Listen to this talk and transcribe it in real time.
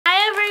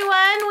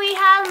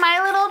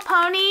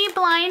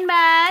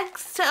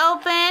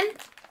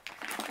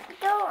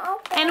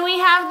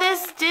have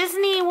this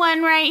Disney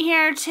one right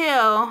here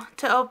too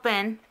to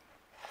open.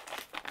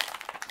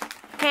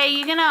 Okay,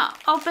 you gonna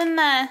open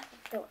the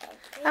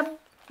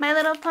My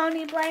Little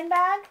Pony blind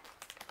bag?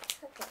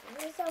 Okay,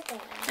 it's okay.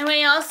 And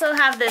we also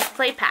have this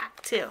play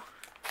pack too.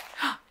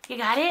 You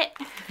got it?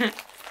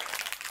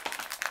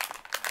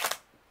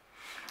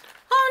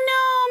 Oh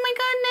no, my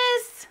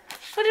goodness.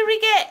 What did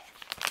we get?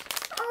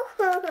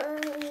 Oh,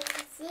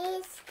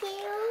 she's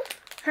cute.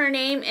 Her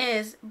name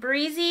is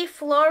Breezy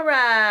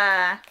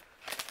Flora.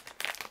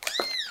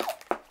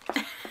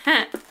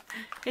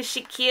 Is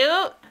she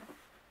cute?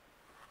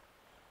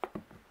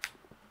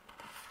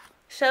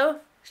 Show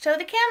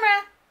the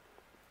camera.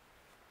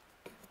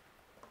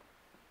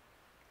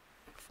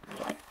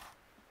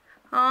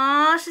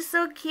 Oh, she's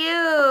so cute.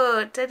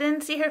 I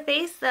didn't see her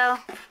face though.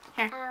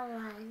 Here,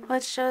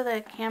 let's show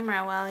the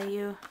camera while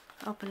you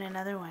open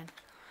another one.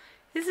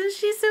 Isn't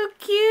she so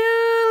cute?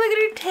 Look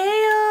at her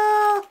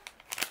tail.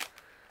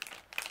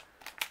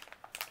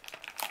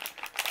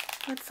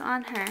 What's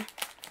on her?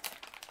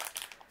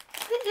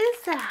 What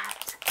is that?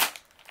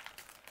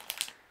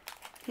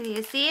 Can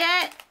you see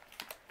it?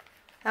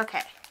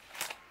 Okay.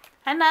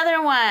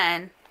 Another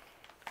one.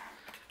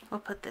 We'll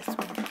put this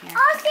one in here.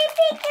 Oh, see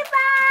Pinkie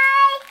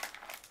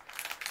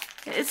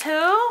Pie. Is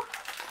who?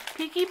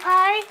 Pinkie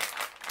Pie?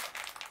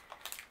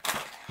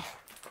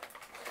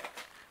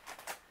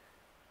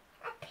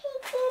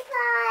 Pinkie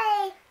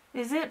Pie.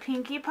 Is it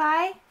Pinkie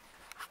Pie?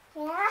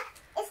 Yeah,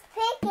 it's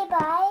Pinkie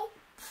Pie.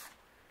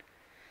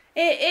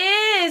 It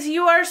is!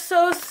 You are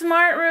so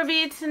smart,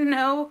 Ruby, to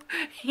know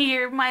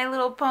your My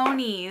Little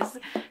Ponies.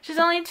 She's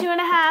only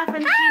 2.5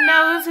 and she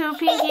knows who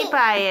Pinkie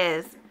Pie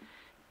is.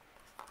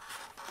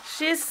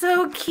 She's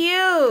so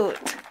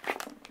cute.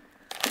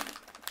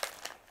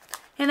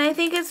 And I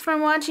think it's from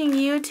watching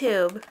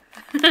YouTube.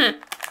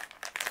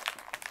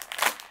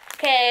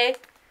 Okay,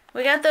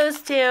 we got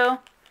those two.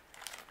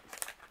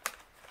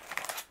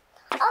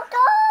 Oh,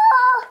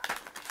 no!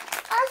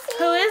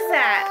 Who is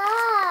that?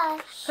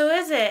 Wash. Who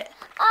is it?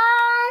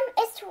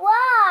 It's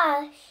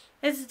Wash.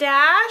 It's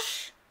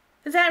Dash?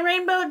 Is that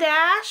Rainbow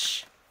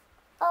Dash?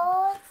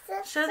 Oh,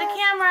 it's Show the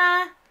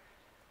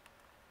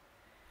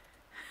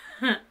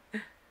camera.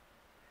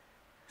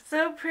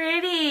 So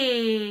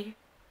pretty.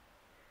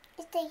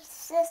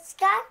 It's a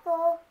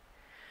sparkle.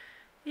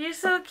 You're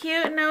so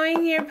cute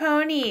knowing your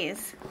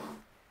ponies.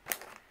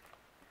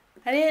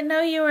 I didn't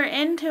know you were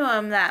into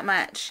them that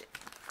much.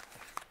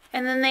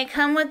 And then they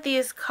come with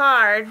these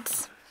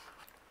cards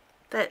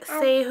that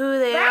say who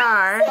they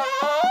are.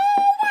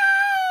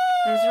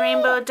 There's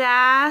Rainbow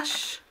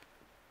Dash,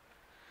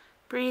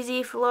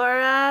 Breezy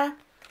Flora,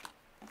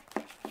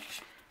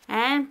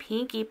 and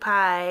Pinkie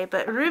Pie.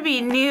 But Ruby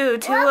knew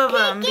two of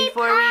them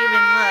before we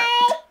even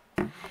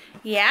looked.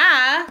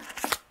 Yeah.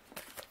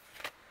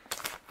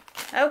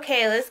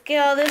 Okay, let's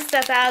get all this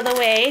stuff out of the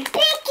way.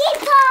 Pinkie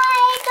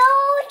Pie!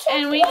 Don't you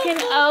And we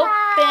can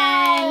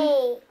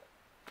open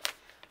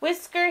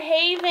Wisker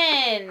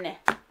Haven,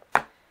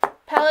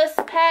 Palace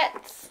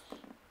Pets,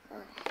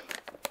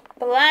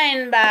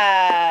 blind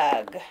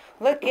bag.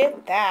 Look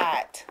at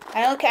that.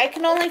 I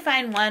can only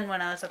find one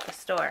when I was at the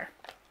store.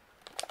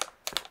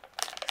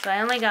 So I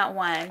only got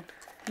one.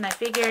 And I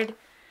figured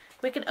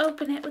we could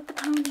open it with the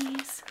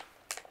ponies.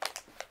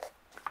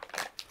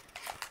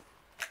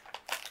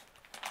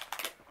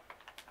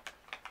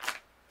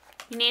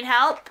 You need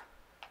help?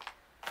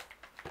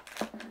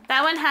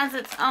 That one has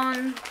its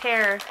own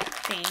pair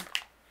thing.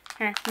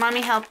 Here,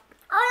 Mommy help.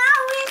 Oh,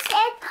 no, we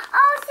said,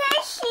 oh,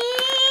 there's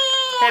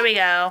she. There we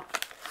go.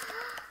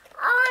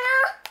 Oh, no.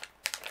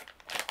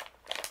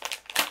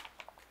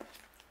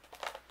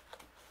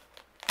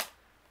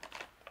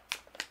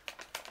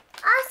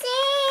 Oh,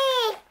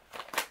 see.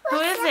 Who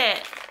is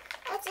it?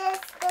 It's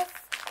just this.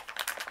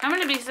 I'm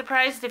going to be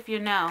surprised if you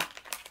know.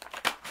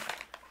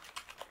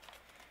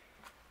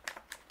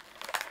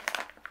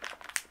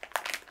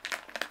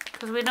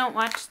 Because we don't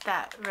watch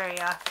that very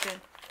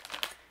often.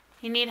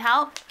 You need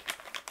help?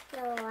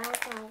 No, I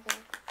got it.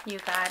 You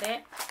got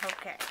it?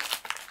 Okay.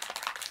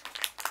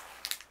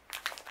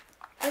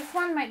 This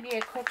one might be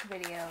a quick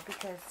video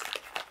because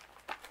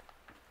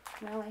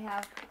we only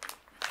have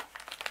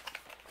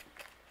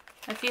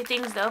a few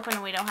things to open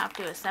and we don't have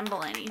to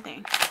assemble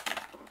anything.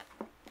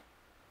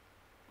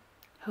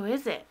 Who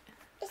is it?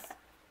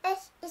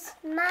 It's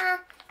my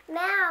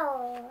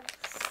mouse.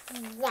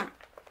 Yeah.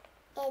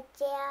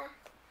 It's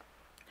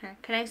Here,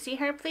 can I see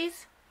her,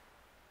 please?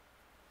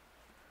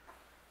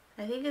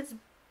 I think it's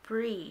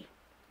Brie.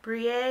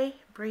 Bria,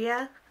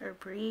 or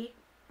Brie.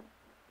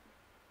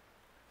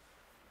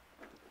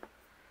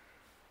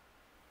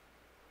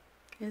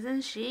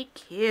 Isn't she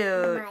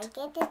cute?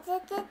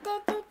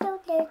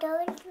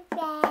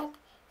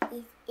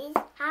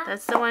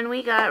 That's the one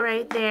we got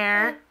right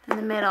there in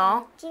the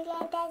middle.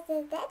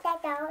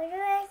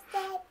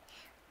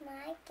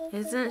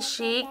 Isn't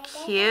she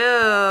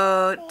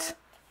cute?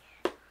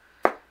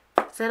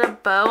 Is that a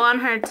bow on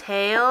her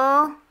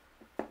tail?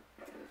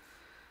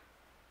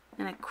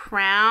 And a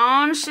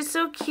crown. She's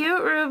so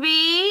cute,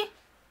 Ruby.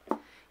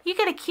 You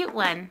got a cute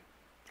one.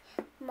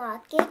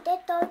 Market the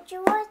dojo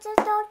was a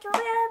dojo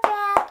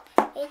bag.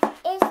 It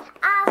is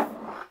off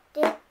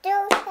the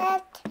do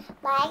set.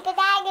 Like a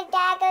dagger,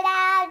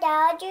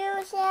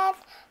 dojo set.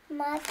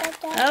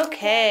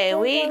 Okay,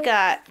 we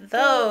got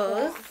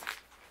those.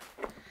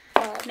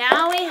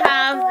 Now we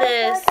have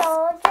this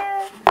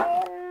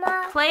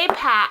play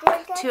pack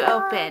to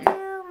open.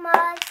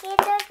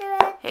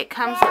 It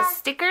comes with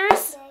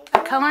stickers,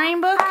 a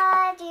coloring book,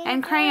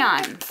 and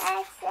crayons.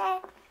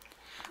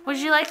 Would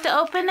you like to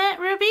open it,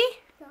 Ruby?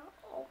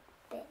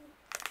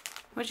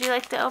 Would you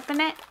like to open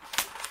it?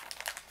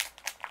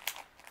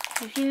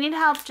 If you need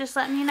help, just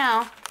let me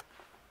know.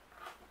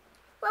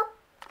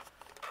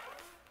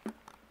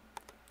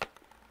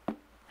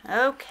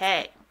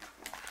 Okay.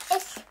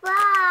 It's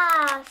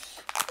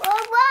wash.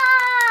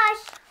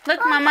 Wash.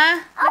 Look,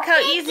 Mama. Look how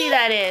easy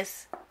that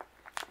is.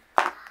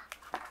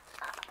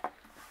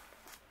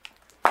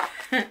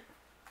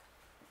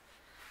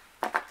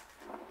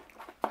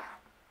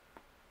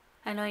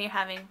 I know you're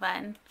having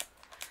fun,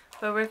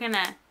 but we're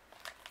gonna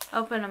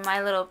open a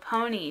My Little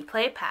Pony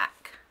play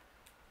pack.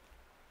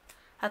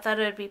 I thought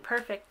it would be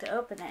perfect to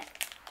open it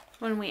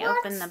when we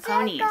open the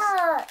ponies.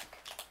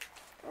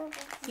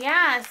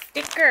 Yeah,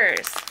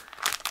 stickers.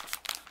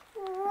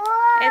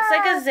 What? It's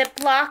like a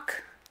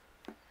Ziploc,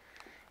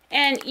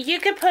 and you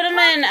could put them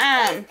in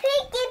the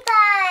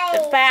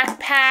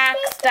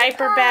backpacks,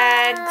 diaper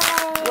bags,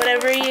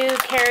 whatever you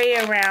carry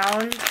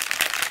around.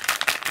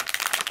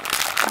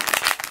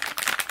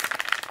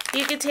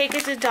 You could take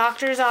it to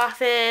doctor's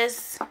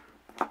office,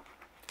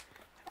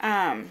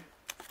 any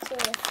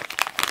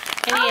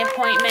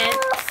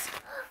appointments,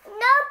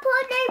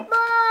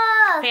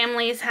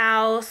 family's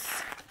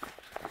house,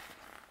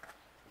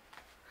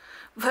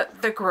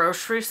 the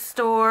grocery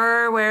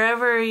store,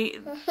 wherever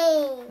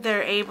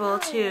they're able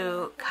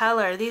to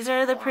color. These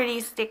are the pretty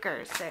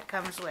stickers that it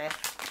comes with.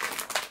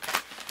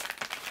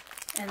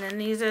 And then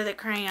these are the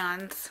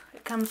crayons.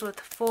 It comes with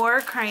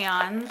 4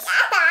 crayons.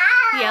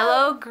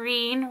 Yellow,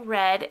 green,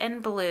 red,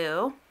 and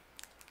blue.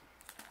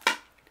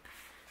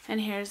 And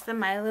here's the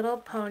My Little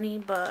Pony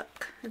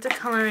book. It's a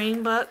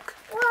coloring book.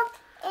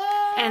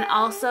 And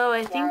also,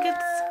 I think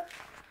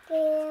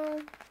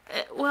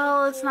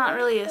well, it's not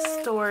really a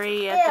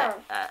story.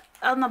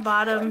 On the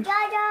bottom,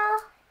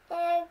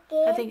 I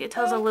think it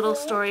tells a little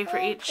story for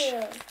each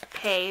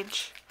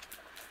page.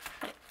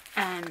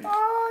 And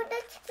oh,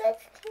 that's cute.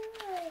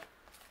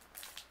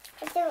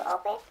 Is it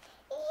open?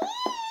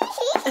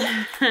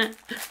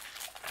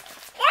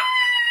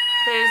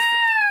 There's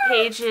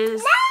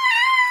pages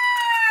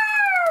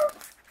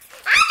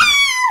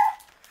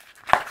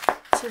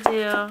to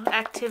do,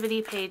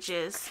 activity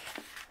pages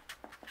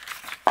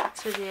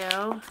to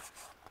do,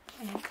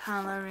 and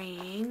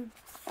coloring.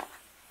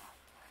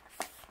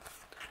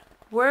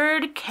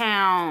 Word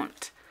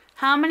count.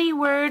 How many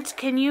words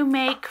can you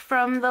make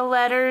from the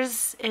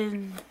letters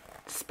in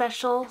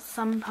Special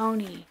Some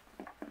Pony?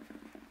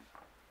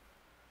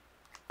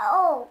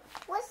 Oh,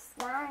 what's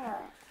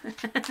that?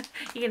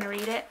 You gonna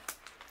read it?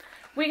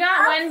 We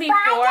got one before.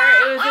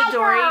 It was a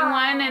drawing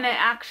one, and it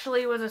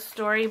actually was a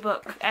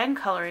storybook and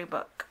coloring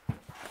book.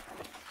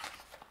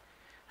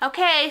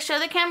 Okay, show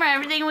the camera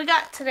everything we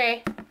got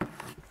today.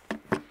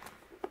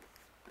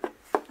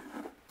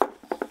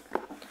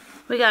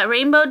 We got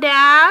Rainbow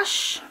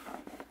Dash.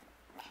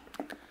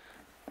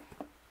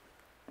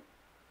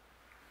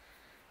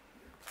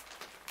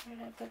 Where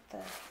did I put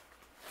the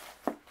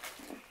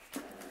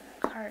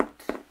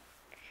cards?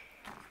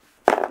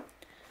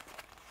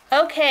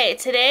 Okay,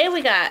 today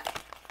we got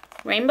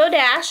Rainbow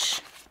Dash,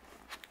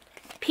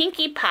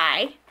 Pinkie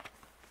Pie,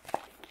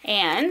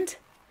 and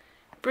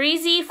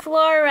Breezy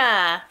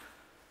Flora.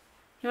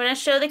 You want to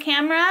show the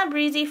camera,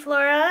 Breezy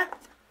Flora?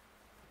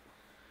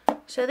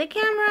 Show the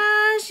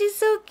camera. She's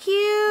so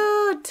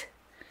cute.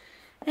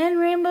 And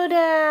Rainbow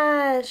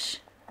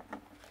Dash.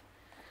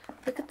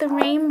 Look at the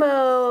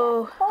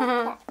rainbow.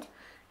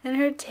 And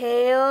her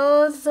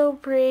tail is so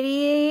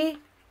pretty.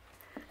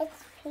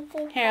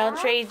 Here, I'll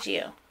trade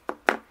you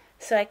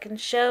so I can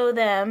show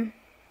them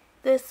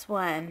this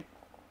one.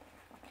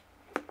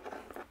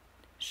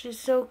 She's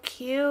so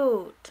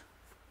cute.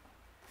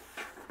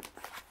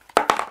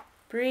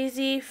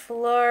 Breezy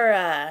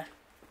Flora.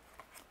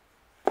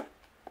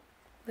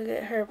 Look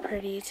at her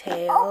pretty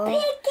tail.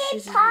 Oh,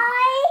 she's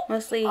Pie.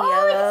 mostly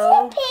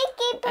yellow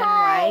Pinkie and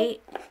Pie.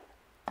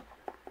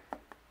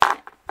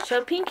 white.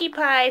 Show Pinkie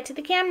Pie to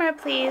the camera,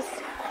 please.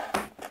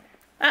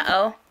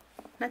 Uh-oh.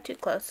 Not too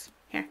close.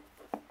 Here.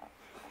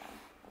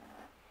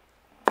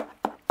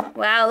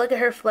 Wow, look at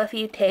her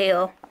fluffy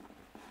tail.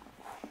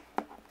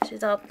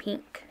 She's all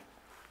pink.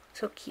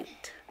 So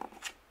cute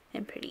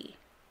and pretty.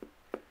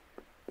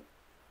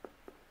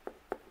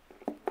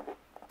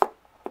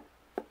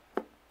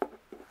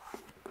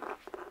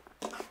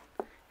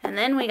 And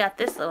then we got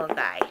this little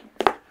guy,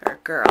 or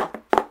girl.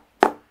 I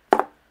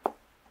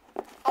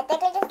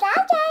think it's a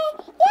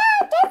Saturday.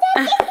 Yeah, this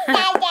is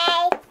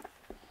Saturday.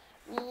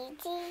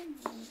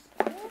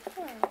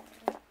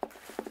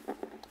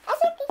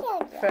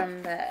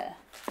 From the...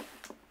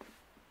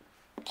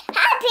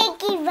 Hi,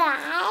 Pinkie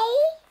Pie.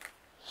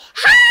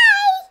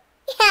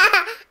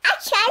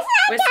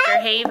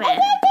 Wisker Haven.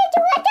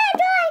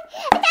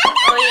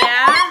 Oh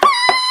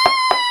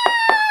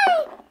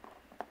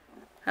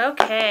yeah?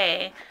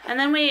 Okay. And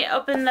then we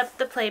opened up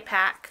the play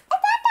pack.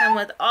 Come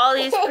with all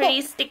these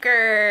pretty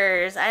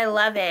stickers. I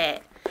love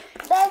it.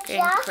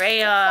 And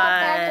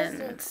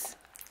crayons.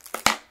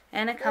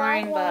 And a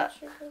coloring book.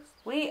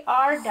 We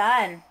are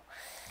done.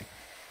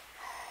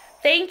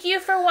 Thank you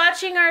for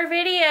watching our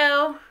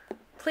video.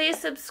 Please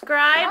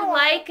subscribe,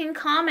 like, and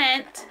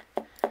comment.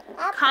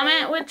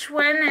 Comment which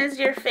one is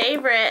your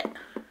favorite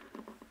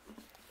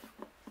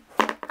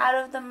out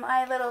of the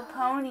My Little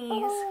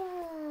Ponies.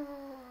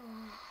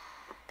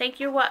 Thank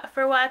you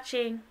for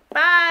watching.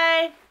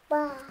 Bye.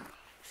 Bye.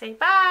 Say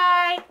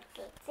bye.